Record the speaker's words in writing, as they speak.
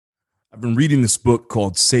been reading this book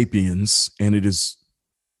called Sapiens, and it is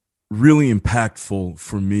really impactful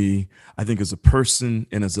for me, I think, as a person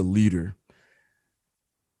and as a leader.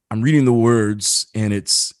 I'm reading the words, and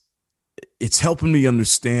it's helping me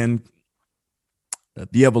understand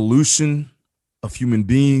the evolution of human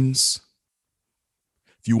beings.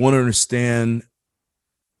 If you want to understand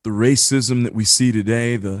the racism that we see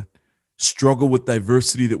today, the struggle with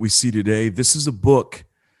diversity that we see today, this is a book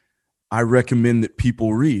I recommend that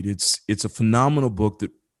people read. It's a phenomenal book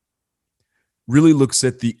that really looks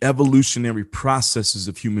at the evolutionary processes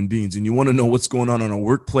of human beings. And you want to know what's going on in our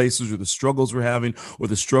workplaces, or the struggles we're having, or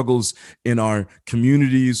the struggles in our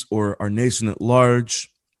communities or our nation at large.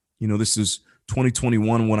 You know, this is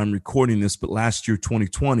 2021 when I'm recording this, but last year,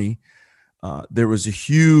 2020, there was a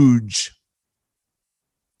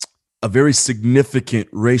very significant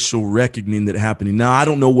racial reckoning that happening. Now, I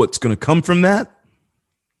don't know what's going to come from that.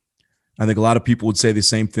 I think a lot of people would say the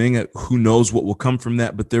same thing. Who knows what will come from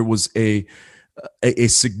that? But there was a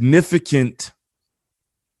significant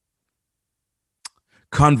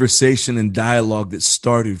conversation and dialogue that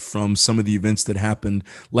started from some of the events that happened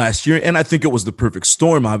last year. And I think it was the perfect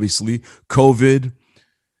storm, obviously. COVID,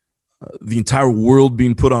 the entire world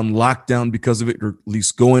being put on lockdown because of it, or at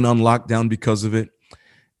least going on lockdown because of it.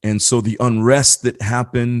 And so the unrest that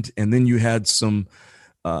happened, and then you had some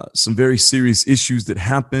very serious issues that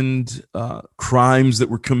happened, crimes that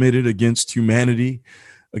were committed against humanity,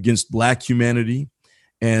 against Black humanity.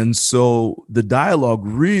 And so the dialogue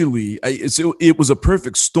really, it was a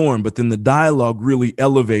perfect storm, but then the dialogue really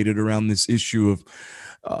elevated around this issue of,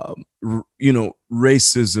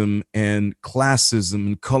 racism and classism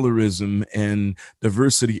and colorism and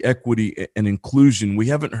diversity, equity, and inclusion. We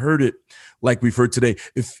haven't heard it like we've heard today.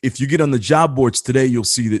 If you get on the job boards today, you'll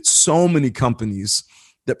see that so many companies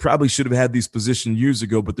that probably should have had these positions years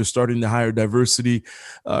ago, but they're starting to hire diversity,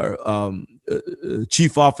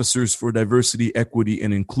 chief officers for diversity, equity,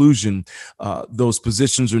 and inclusion. Those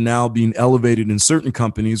positions are now being elevated in certain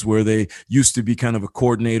companies where they used to be kind of a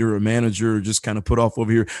coordinator or manager or just kind of put off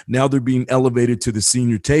over here. Now they're being elevated to the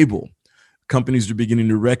senior table. Companies are beginning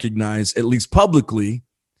to recognize, at least publicly,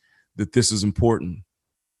 that this is important,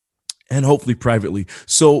 and hopefully privately.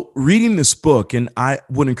 So reading this book, and I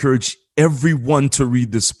would encourage everyone to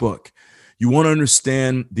read this book. You want to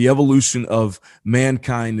understand the evolution of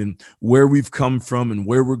mankind and where we've come from and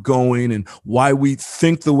where we're going and why we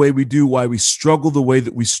think the way we do, why we struggle the way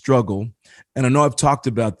that we struggle. And I know I've talked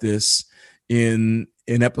about this in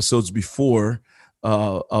episodes before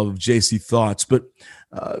of JC Thoughts, but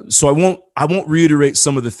so I won't reiterate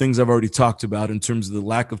some of the things I've already talked about in terms of the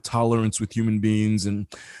lack of tolerance with human beings and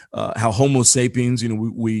how Homo sapiens,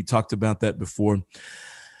 we talked about that before.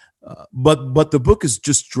 But the book is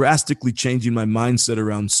just drastically changing my mindset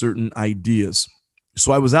around certain ideas.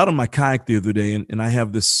 So I was out on my kayak the other day, and I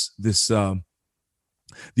have these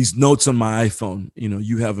notes on my iPhone.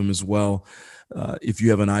 You have them as well if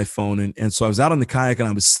you have an iPhone. And so I was out on the kayak and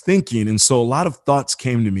I was thinking, and so a lot of thoughts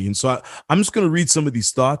came to me. And so I'm just going to read some of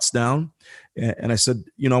these thoughts down. And I said,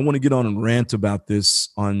 I want to get on and rant about this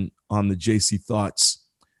on the JC Thoughts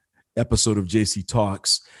episode of JC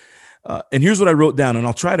Talks. And here's what I wrote down, and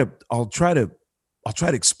I'll try to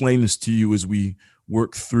explain this to you as we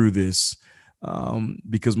work through this,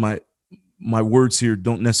 because my words here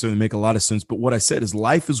don't necessarily make a lot of sense. But what I said is,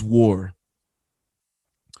 life is war.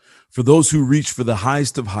 For those who reach for the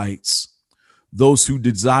highest of heights, those who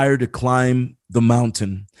desire to climb the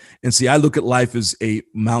mountain. And see, I look at life as a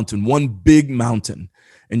mountain, one big mountain,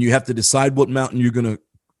 and you have to decide what mountain you're going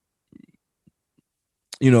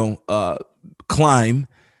to, climb.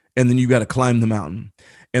 And then you got to climb the mountain.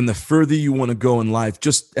 And the further you want to go in life,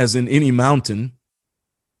 just as in any mountain,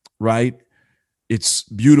 right? It's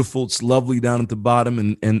beautiful. It's lovely down at the bottom.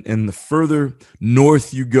 And the further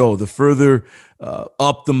north you go, the further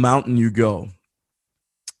up the mountain you go,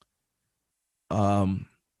 the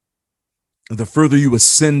further you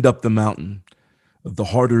ascend up the mountain, the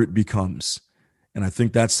harder it becomes. And I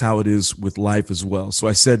think that's how it is with life as well. So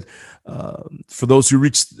I said, for those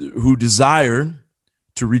who desire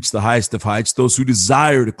to reach the highest of heights, those who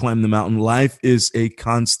desire to climb the mountain, life is a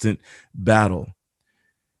constant battle.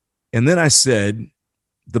 And then I said,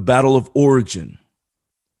 the battle of origin,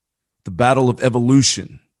 the battle of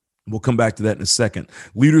evolution. We'll come back to that in a second.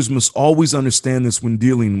 Leaders must always understand this when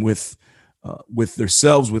dealing with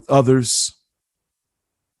themselves, with others.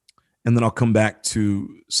 And then I'll come back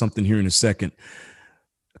to something here in a second.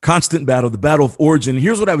 A constant battle, the battle of origin.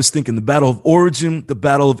 Here's what I was thinking: the battle of origin, the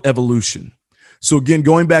battle of evolution. So again,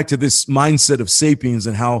 going back to this mindset of sapiens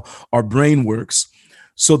and how our brain works.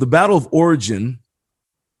 So the battle of origin,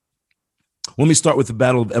 Let me start with the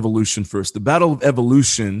battle of evolution first. The battle of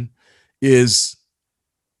evolution is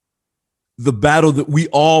the battle that we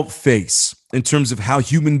all face in terms of how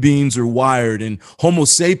human beings are wired, and Homo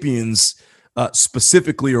sapiens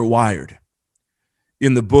specifically are wired.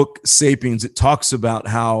 In the book Sapiens, it talks about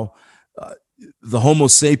how the Homo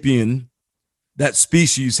sapien, that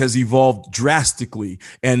species, has evolved drastically.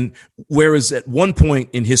 And whereas at one point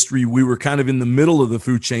in history, we were kind of in the middle of the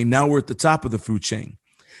food chain, now we're at the top of the food chain.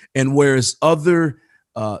 And whereas other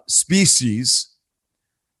species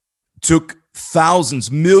took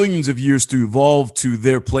thousands, millions of years to evolve to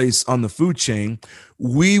their place on the food chain,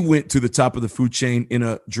 we went to the top of the food chain in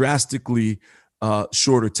a drastically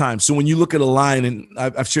shorter time. So when you look at a lion, and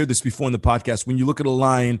I've shared this before in the podcast, when you look at a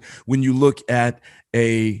lion, when you look at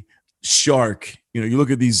a shark, you look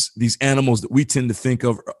at these animals that we tend to think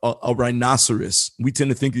of, a rhinoceros, we tend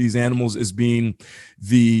to think of these animals as being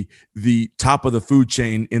the top of the food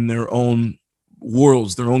chain in their own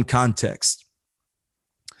worlds, their own context.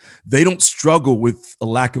 They don't struggle with a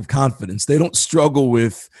lack of confidence. They don't struggle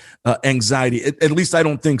with anxiety. At least I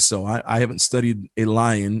don't think so. I haven't studied a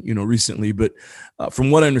lion, recently, but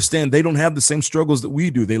from what I understand, they don't have the same struggles that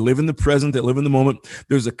we do. They live in the present. They live in the moment.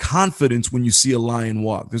 There's a confidence when you see a lion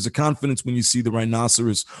walk. There's a confidence when you see the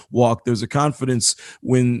rhinoceros walk. There's a confidence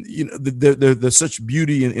when, there's such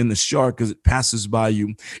beauty in the shark as it passes by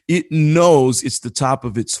you. It knows it's the top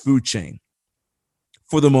of its food chain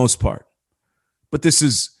for the most part. But this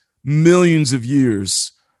is millions of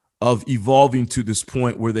years of evolving to this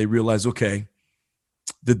point where they realize, okay,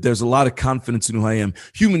 that there's a lot of confidence in who I am.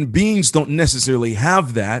 Human beings don't necessarily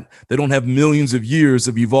have that. They don't have millions of years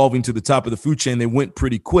of evolving to the top of the food chain. They went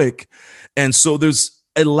pretty quick. And so there's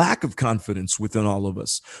a lack of confidence within all of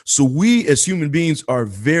us. So we as human beings are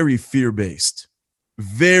very fear-based,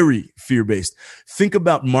 very fear-based. Think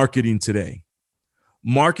about marketing today.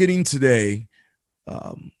 Marketing today,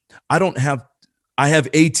 I have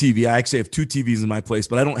a TV. I actually have two TVs in my place,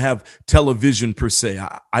 but I don't have television per se.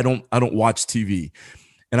 I don't watch TV.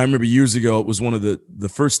 And I remember years ago, it was one of the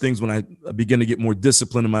first things when I began to get more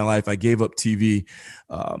discipline in my life. I gave up TV.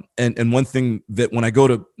 And one thing that when I go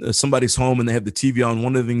to somebody's home and they have the TV on,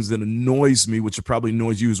 one of the things that annoys me, which will probably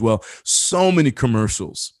annoys you as well, so many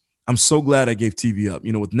commercials. I'm so glad I gave TV up.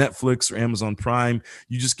 With Netflix or Amazon Prime,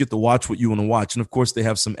 you just get to watch what you want to watch. And of course, they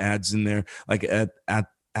have some ads in there, like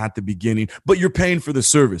at the beginning, but you're paying for the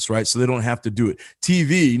service, right? So they don't have to do it.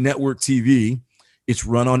 TV, network TV, it's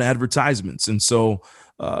run on advertisements. And so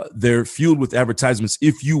they're fueled with advertisements.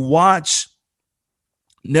 If you watch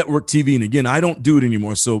network TV, and again, I don't do it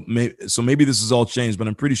anymore, so maybe this has all changed, but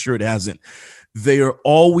I'm pretty sure it hasn't. They are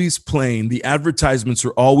always playing, the advertisements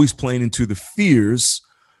are always playing into the fears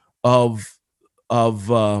of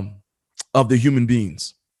the human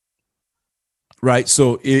beings. Right.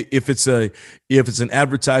 So if it's an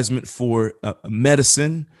advertisement for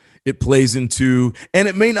medicine, it plays into, and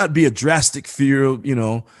it may not be a drastic fear,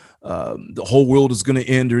 the whole world is going to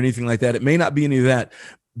end or anything like that. It may not be any of that,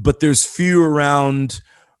 but there's fear around,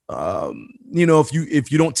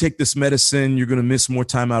 if you don't take this medicine, you're going to miss more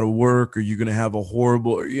time out of work, or you're going to have a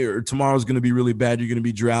horrible, or tomorrow's going to be really bad. You're going to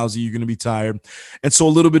be drowsy. You're going to be tired. And so a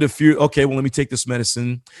little bit of fear. Okay, well, let me take this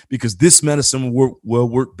medicine because this medicine will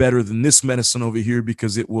work better than this medicine over here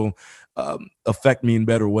because it will affect me in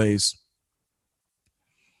better ways.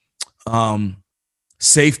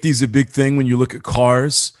 Safety is a big thing when you look at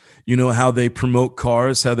cars. How they promote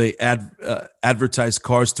cars, how they advertise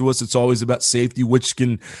cars to us. It's always about safety, which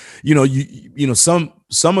can,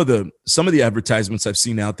 some of the advertisements I've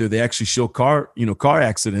seen out there, they actually show car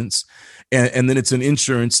accidents, and then it's an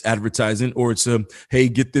insurance advertisement, or it's hey,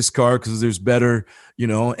 get this car because there's better,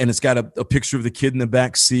 and it's got a picture of the kid in the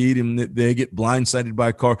back seat, and they get blindsided by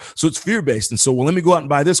a car. So it's fear-based. And so, well, let me go out and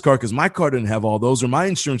buy this car because my car didn't have all those, or my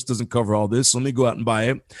insurance doesn't cover all this. So let me go out and buy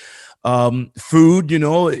it. Food,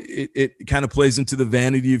 it kind of plays into the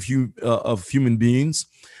vanity of human beings,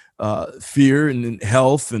 fear and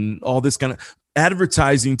health and all this kind of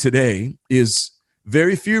advertising today is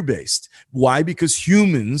very fear-based. Why? Because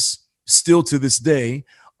humans still to this day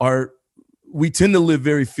we tend to live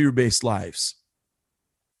very fear-based lives.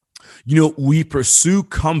 We pursue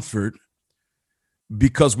comfort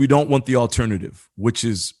because we don't want the alternative, which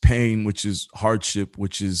is pain, which is hardship,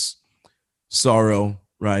 which is sorrow,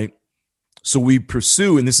 right? So we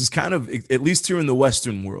pursue, and this is kind of, at least here in the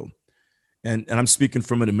Western world, and I'm speaking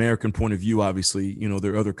from an American point of view, obviously,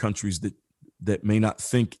 there are other countries that may not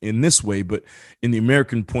think in this way, but in the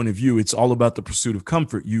American point of view, it's all about the pursuit of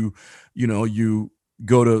comfort. You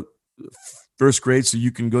go to first grade so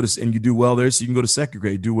you can go to, and you do well there so you can go to second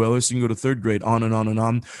grade, do well there so you can go to third grade, on and on and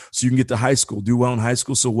on, so you can get to high school, do well in high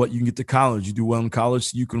school, so what, you can get to college, you do well in college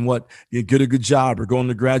so you can what, you get a good job or go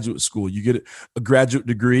into graduate school, you get a graduate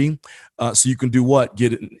degree so you can do what,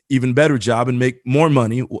 get an even better job and make more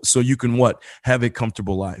money so you can what, have a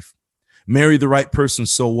comfortable life. Marry the right person,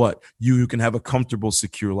 so what? You can have a comfortable,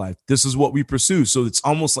 secure life. This is what we pursue. So it's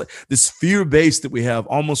almost like this fear base that we have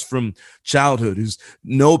almost from childhood is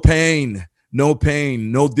no pain,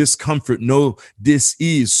 no discomfort, no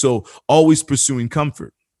dis-ease. So always pursuing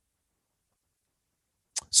comfort.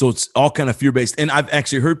 So it's all kind of fear-based. And I've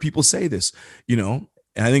actually heard people say this,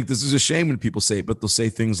 and I think this is a shame when people say it, but they'll say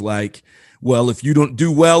things like, well, if you don't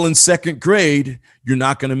do well in second grade, you're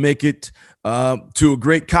not going to make it to a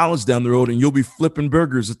great college down the road, and you'll be flipping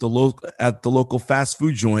burgers at the local fast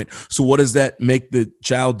food joint. So what does that make the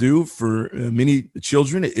child do? For many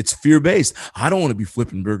children, it's fear-based. I don't want to be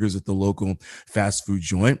flipping burgers at the local fast food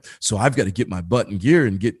joint, so I've got to get my butt in gear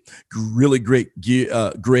and get really great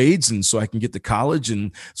grades, and so I can get to college,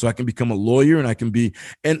 and so I can become a lawyer,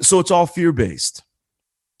 and so it's all fear-based.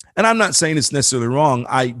 And I'm not saying it's necessarily wrong.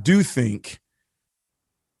 I do think,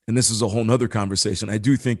 and this is a whole nother conversation, I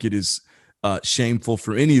do think it is shameful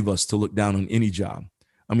for any of us to look down on any job.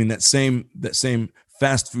 I mean, that same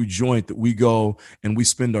fast food joint that we go and we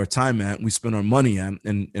spend our time at and we spend our money at,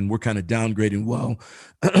 and we're kind of downgrading. Well,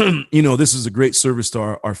 this is a great service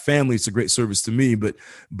to our family. It's a great service to me, but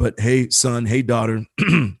hey, son, hey, daughter,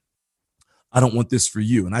 I don't want this for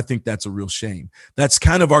you. And I think that's a real shame. That's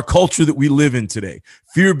kind of our culture that we live in today.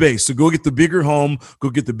 Fear-based. So go get the bigger home, go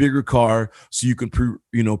get the bigger car so you can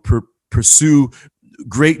pursue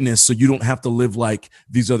greatness so you don't have to live like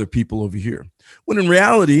these other people over here. When in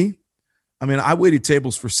reality, I mean, I waited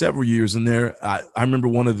tables for several years, and I remember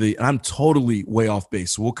I'm totally way off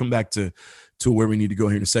base. So we'll come back to where we need to go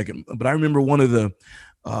here in a second. But I remember one of the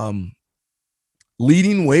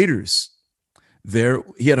leading waiters there.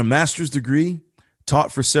 He had a master's degree,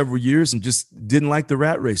 taught for several years, and just didn't like the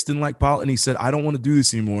rat race, didn't like politics. And he said, I don't want to do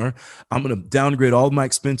this anymore. I'm going to downgrade all of my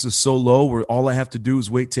expenses so low where all I have to do is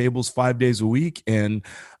wait tables 5 days a week, and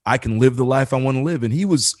I can live the life I want to live. And he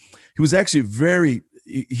was actually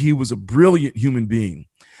he was a brilliant human being.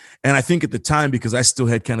 And I think at the time, because I still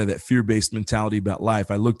had kind of that fear-based mentality about life,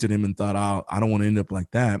 I looked at him and thought, oh, I don't want to end up like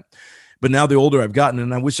that. But now the older I've gotten,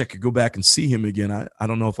 and I wish I could go back and see him again. I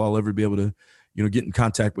don't know if I'll ever be able to get in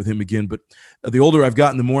contact with him again. But the older I've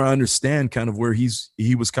gotten, the more I understand kind of where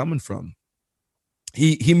he was coming from.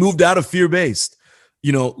 He moved out of fear-based,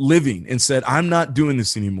 living, and said, I'm not doing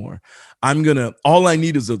this anymore. All I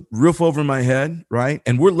need is a roof over my head, right?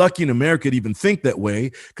 And we're lucky in America to even think that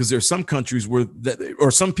way, because there's some countries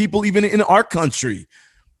or some people even in our country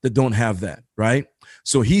that don't have that, right?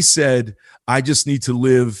 So he said, I just need to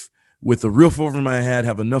live with a roof over my head,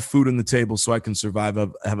 have enough food on the table so I can survive,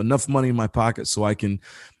 have enough money in my pocket so I can,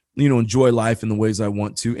 enjoy life in the ways I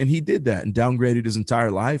want to. And he did that and downgraded his entire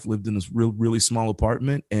life, lived in this really small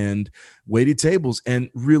apartment and waited tables and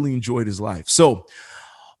really enjoyed his life. So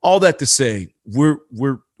all that to say, we're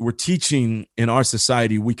teaching in our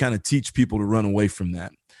society, we kind of teach people to run away from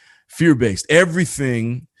that. Fear-based.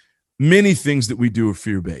 Many things that we do are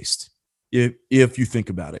fear-based, if you think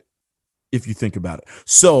about it.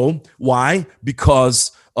 So why?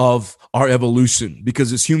 Because of our evolution,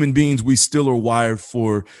 because as human beings, we still are wired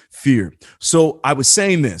for fear. So I was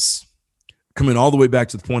saying this, coming all the way back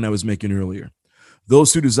to the point I was making earlier.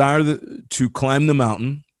 Those who desire to climb the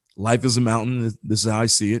mountain, life is a mountain. This is how I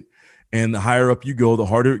see it. And the higher up you go, the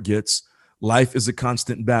harder it gets. Life is a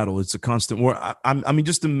constant battle. It's a constant war. I mean,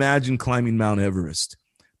 just imagine climbing Mount Everest.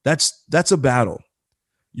 That's a battle.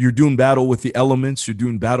 You're doing battle with the elements. You're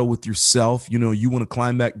doing battle with yourself. You want to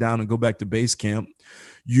climb back down and go back to base camp.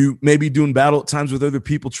 You may be doing battle at times with other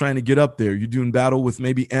people trying to get up there. You're doing battle with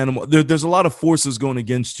maybe animals. There's a lot of forces going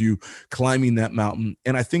against you climbing that mountain.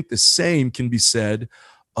 And I think the same can be said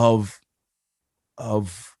of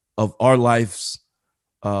our lives,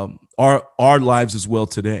 our lives as well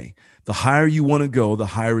today. The higher you want to go, the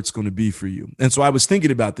higher it's going to be for you. And so I was thinking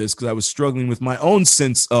about this because I was struggling with my own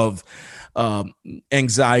sense of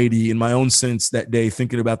anxiety and my own sense that day,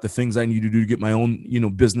 thinking about the things I need to do to get my own,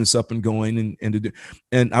 business up and going and to do.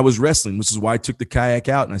 And I was wrestling, which is why I took the kayak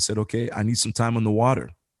out and I said, okay, I need some time on the water.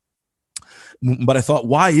 But I thought,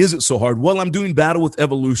 why is it so hard? Well, I'm doing battle with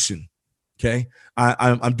evolution. Okay.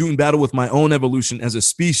 I'm doing battle with my own evolution as a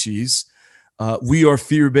species. We are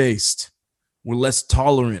fear-based. We're less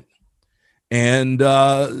tolerant. And,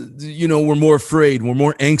 we're more afraid. We're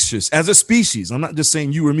more anxious as a species. I'm not just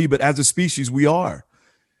saying you or me, but as a species, we are.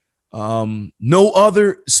 No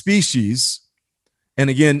other species And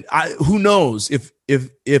again, who knows if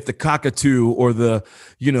the cockatoo or the,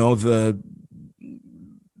 you know, the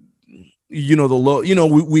low,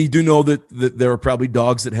 we do know that there are probably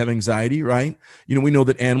dogs that have anxiety, right? We know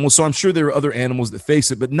that animals, so I'm sure there are other animals that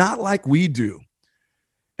face it, but not like we do.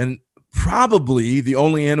 And probably the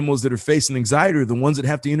only animals that are facing anxiety are the ones that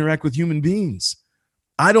have to interact with human beings.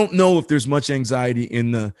 I don't know if there's much anxiety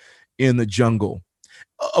in the jungle.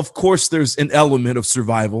 Of course, there's an element of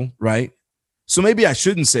survival, right? So maybe I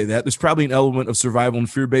shouldn't say that. There's probably an element of survival and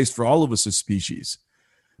fear-based for all of us as species.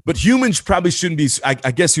 But humans probably shouldn't be.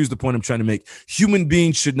 I guess here's the point I'm trying to make. Human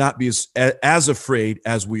beings should not be as afraid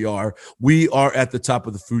as we are. We are at the top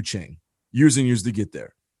of the food chain, years and years to get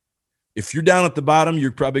there. If you're down at the bottom,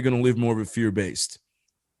 you're probably going to live more of a fear-based.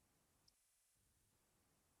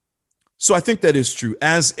 So I think that is true.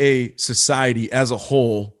 As a society, as a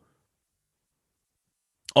whole,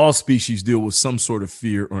 all species deal with some sort of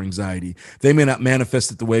fear or anxiety. They may not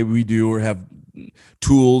manifest it the way we do or have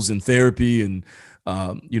tools and therapy and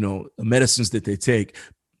medicines that they take.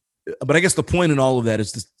 But I guess the point in all of that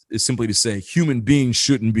is simply to say human beings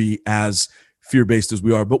shouldn't be as fear-based as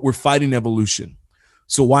we are, but we're fighting evolution.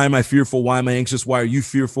 So why am I fearful? Why am I anxious? Why are you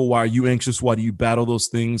fearful? Why are you anxious? Why do you battle those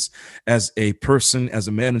things as a person, as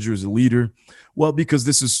a manager, as a leader? Well, because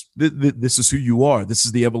this is who you are. This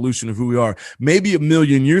is the evolution of who we are. Maybe 1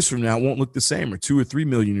 million years from now, it won't look the same, or 2 or 3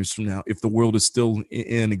 million years from now, if the world is still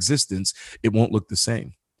in existence, it won't look the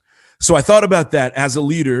same. So I thought about that as a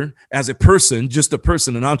leader, as a person, just a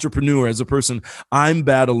person, an entrepreneur, as a person. I'm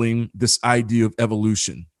battling this idea of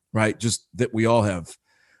evolution, right? Just that we all have.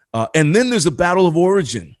 And then there's a battle of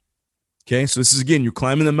origin. Okay, so this is, again, you're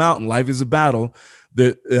climbing the mountain. Life is a battle.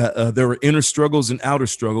 There are inner struggles and outer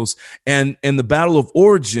struggles. And the battle of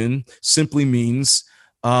origin simply means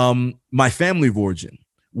my family of origin,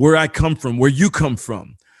 where I come from, where you come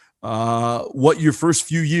from, what your first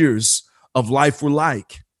few years of life were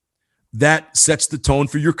like. That sets the tone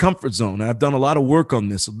for your comfort zone. And I've done a lot of work on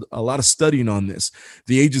this, a lot of studying on this.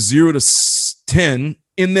 The ages 0 to 10,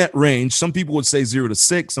 in that range. Some people would say 0 to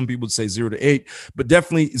 6. Some people would say 0 to 8, but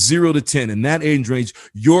definitely 0 to 10. In that age range,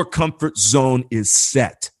 your comfort zone is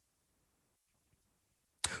set.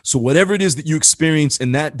 So whatever it is that you experience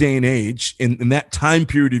in that day and age, in that time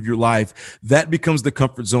period of your life, that becomes the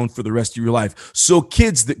comfort zone for the rest of your life. So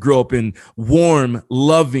kids that grow up in warm,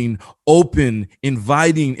 loving, open,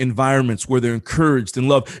 inviting environments where they're encouraged and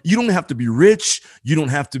loved. You don't have to be rich. You don't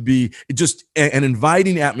have to be just an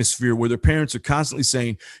inviting atmosphere where their parents are constantly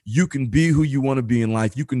saying, you can be who you want to be in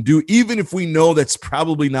life. You can do, even if we know that's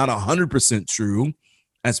probably not 100% true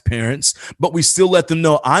as parents, but we still let them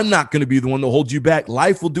know, I'm not going to be the one to hold you back.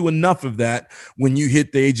 Life will do enough of that when you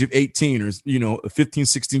hit the age of 18 or 15,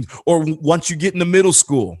 16, or once you get into middle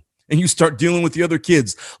school and you start dealing with the other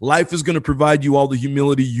kids. Life is going to provide you all the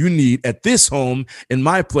humility you need at this home, in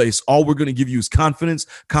my place. All we're going to give you is confidence,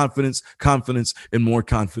 confidence, confidence, and more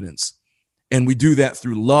confidence. And we do that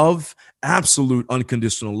through love, absolute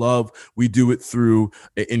unconditional love. We do it through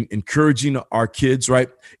encouraging our kids, right,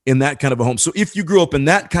 in that kind of a home. So if you grew up in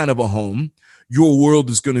that kind of a home, your world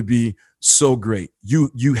is going to be so great.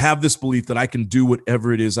 You have this belief that I can do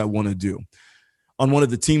whatever it is I want to do. On one of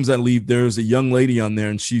the teams I lead, there's a young lady on there,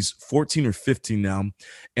 and she's 14 or 15 now,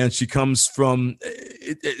 and she comes from,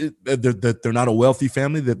 they're not a wealthy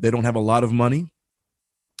family, that they don't have a lot of money.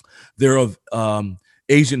 They're of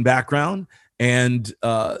Asian background. And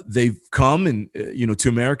they've come to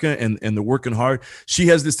America, and they're working hard. She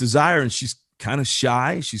has this desire, and she's kind of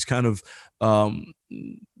shy. She's kind of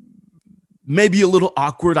maybe a little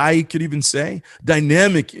awkward, I could even say.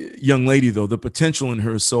 Dynamic young lady, though. The potential in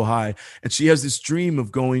her is so high. And she has this dream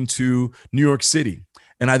of going to New York City.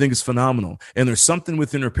 And I think it's phenomenal. And there's something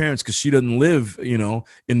within her parents, because she doesn't live, in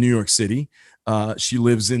New York City. She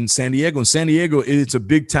lives in San Diego. And San Diego, it's a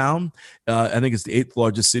big town. I think it's the 8th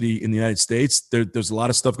largest city in the United States. There's a lot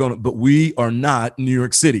of stuff going on, but we are not New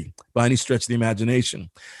York City by any stretch of the imagination.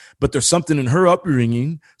 But there's something in her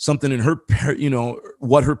upbringing, something in her,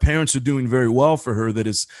 what her parents are doing very well for her, that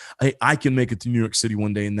is, I can make it to New York City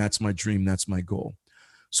one day, and that's my dream. That's my goal.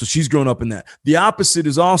 So she's grown up in that. The opposite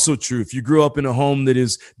is also true. If you grew up in a home that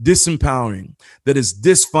is disempowering, that is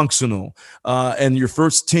dysfunctional, and your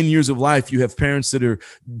first 10 years of life, you have parents that are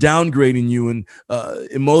downgrading you in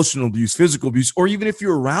emotional abuse, physical abuse, or even if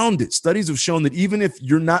you're around it. Studies have shown that even if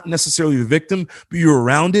you're not necessarily the victim, but you're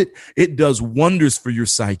around it, it does wonders for your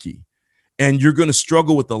psyche. And you're going to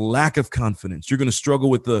struggle with the lack of confidence. You're going to struggle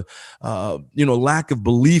with the lack of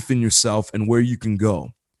belief in yourself and where you can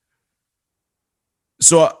go.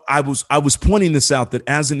 So I was pointing this out, that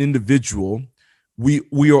as an individual,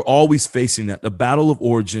 We are always facing that, the battle of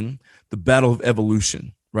origin, the battle of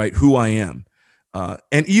evolution, right? Who I am.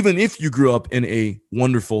 And even if you grew up in a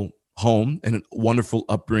wonderful home and a wonderful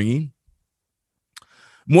upbringing,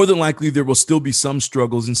 more than likely there will still be some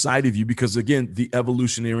struggles inside of you because, again, the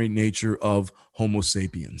evolutionary nature of Homo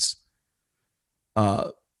sapiens.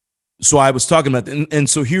 So I was talking about that. And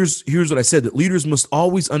so here's what I said, that leaders must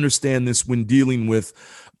always understand this when dealing with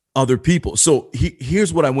other people. So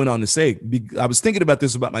here's what I went on to say. I was thinking about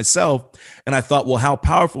this about myself, and I thought, well, how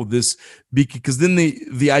powerful this, because then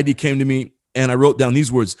the idea came to me, and I wrote down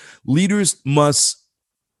these words: leaders must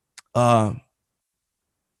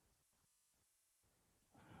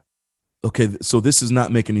okay, so this is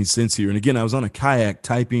not making any sense here. And again, I was on a kayak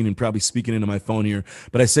typing and probably speaking into my phone here,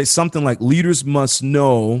 but I say something like leaders must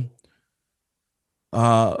know.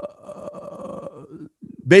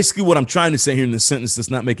 Basically, what I'm trying to say here in this sentence that's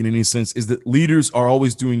not making any sense is that leaders are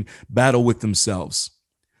always doing battle with themselves.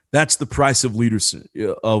 That's the price of leadership.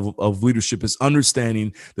 Of leadership is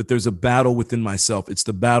understanding that there's a battle within myself. It's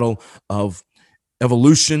the battle of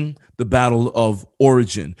evolution, the battle of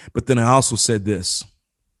origin. But then I also said this: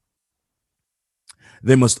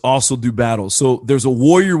 they must also do battle. So there's a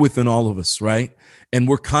warrior within all of us, right? And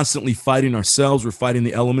we're constantly fighting ourselves. We're fighting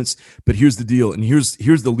the elements. But here's the deal. And here's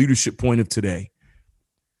the leadership point of today.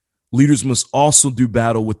 Leaders must also do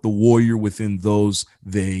battle with the warrior within those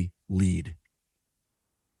they lead.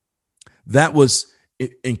 That was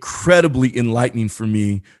incredibly enlightening for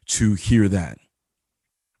me to hear that.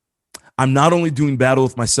 I'm not only doing battle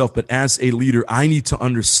with myself, but as a leader, I need to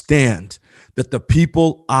understand that the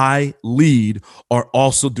people I lead are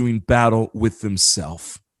also doing battle with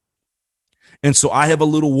themselves. And so I have a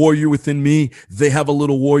little warrior within me. They have a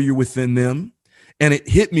little warrior within them. And it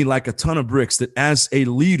hit me like a ton of bricks that as a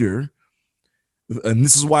leader, and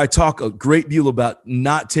this is why I talk a great deal about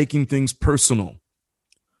not taking things personal.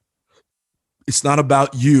 It's not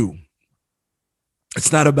about you.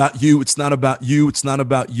 It's not about you. It's not about you. It's not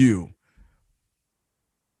about you.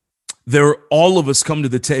 All of us come to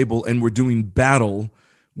the table and we're doing battle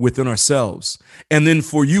within ourselves. And then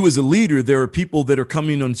for you as a leader, there are people that are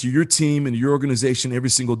coming onto your team and your organization every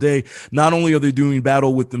single day. Not only are they doing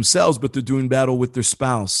battle with themselves, but they're doing battle with their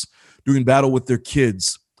spouse, doing battle with their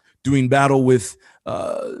kids, doing battle with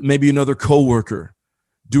maybe another coworker,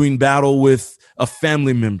 doing battle with a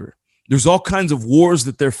family member. There's all kinds of wars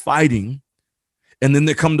that they're fighting. And then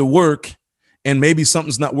they come to work and maybe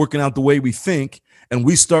something's not working out the way we think. And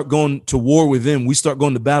we start going to war with them. We start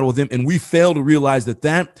going to battle with them. And we fail to realize that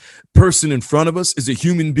that person in front of us is a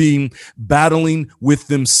human being battling with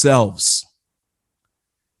themselves.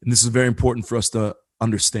 And this is very important for us to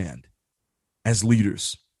understand as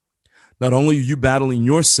leaders. Not only are you battling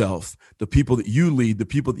yourself, the people that you lead, the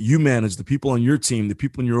people that you manage, the people on your team, the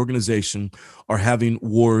people in your organization are having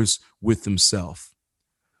wars with themselves.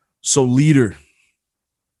 So leader,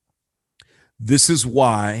 this is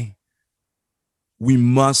why we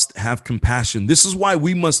must have compassion. This is why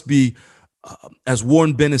we must be, as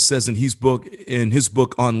Warren Bennett says in his book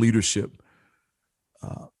on leadership,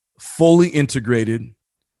 fully integrated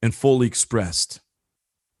and fully expressed.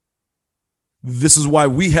 This is why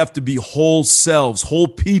we have to be whole selves, whole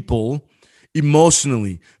people,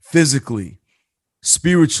 emotionally, physically,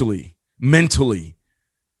 spiritually, mentally.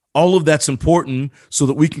 All of that's important so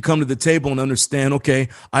that we can come to the table and understand, okay,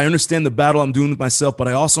 I understand the battle I'm doing with myself, but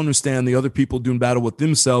I also understand the other people doing battle with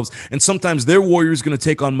themselves. And sometimes their warrior is going to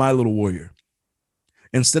take on my little warrior.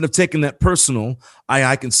 Instead of taking that personal,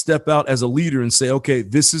 I can step out as a leader and say, okay,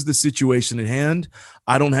 this is the situation at hand.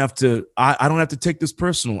 I don't have to take this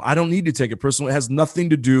personal. I don't need to take it personal. It has nothing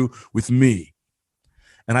to do with me.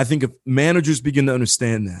 And I think if managers begin to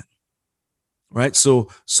understand that, right? So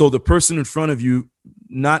the person in front of you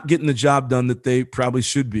not getting the job done that they probably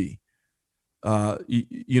should be,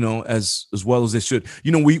 as well as they should.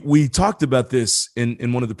 We talked about this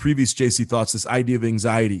in one of the previous JC Thoughts, this idea of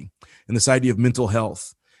anxiety and this idea of mental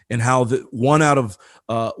health, and how that one out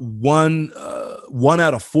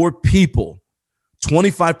of 4 people,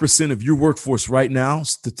 25% of your workforce right now,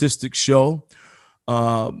 statistics show,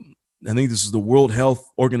 I think this is the World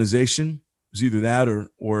Health Organization. It's either that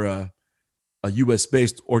or a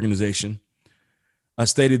U.S.-based organization,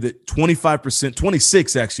 stated that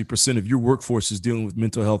 26% of your workforce is dealing with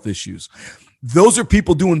mental health issues. Those are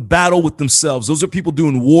people doing battle with themselves. Those are people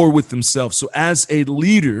doing war with themselves. So as a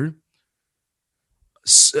leader,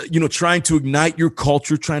 trying to ignite your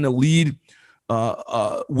culture, trying to lead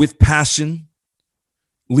with passion,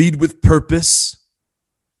 lead with purpose,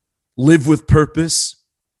 live with purpose.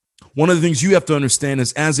 One of the things you have to understand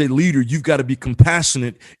is as a leader, you've got to be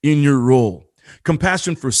compassionate in your role.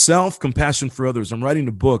 Compassion for self, compassion for others. I'm writing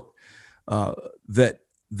a book that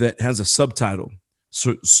has a subtitle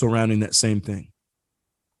surrounding that same thing.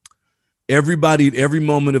 Everybody at every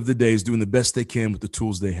moment of the day is doing the best they can with the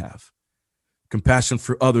tools they have. Compassion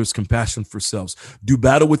for others, compassion for selves. Do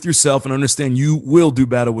battle with yourself and understand you will do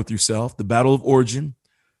battle with yourself, the battle of origin,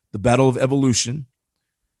 the battle of evolution,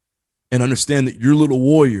 and understand that your little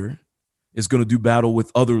warrior is going to do battle with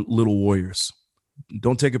other little warriors.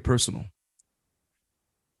 Don't take it personal.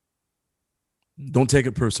 Don't take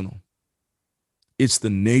it personal. It's the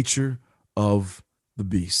nature of the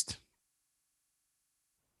beast.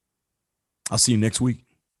 I'll see you next week.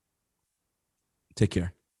 Take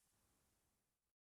care.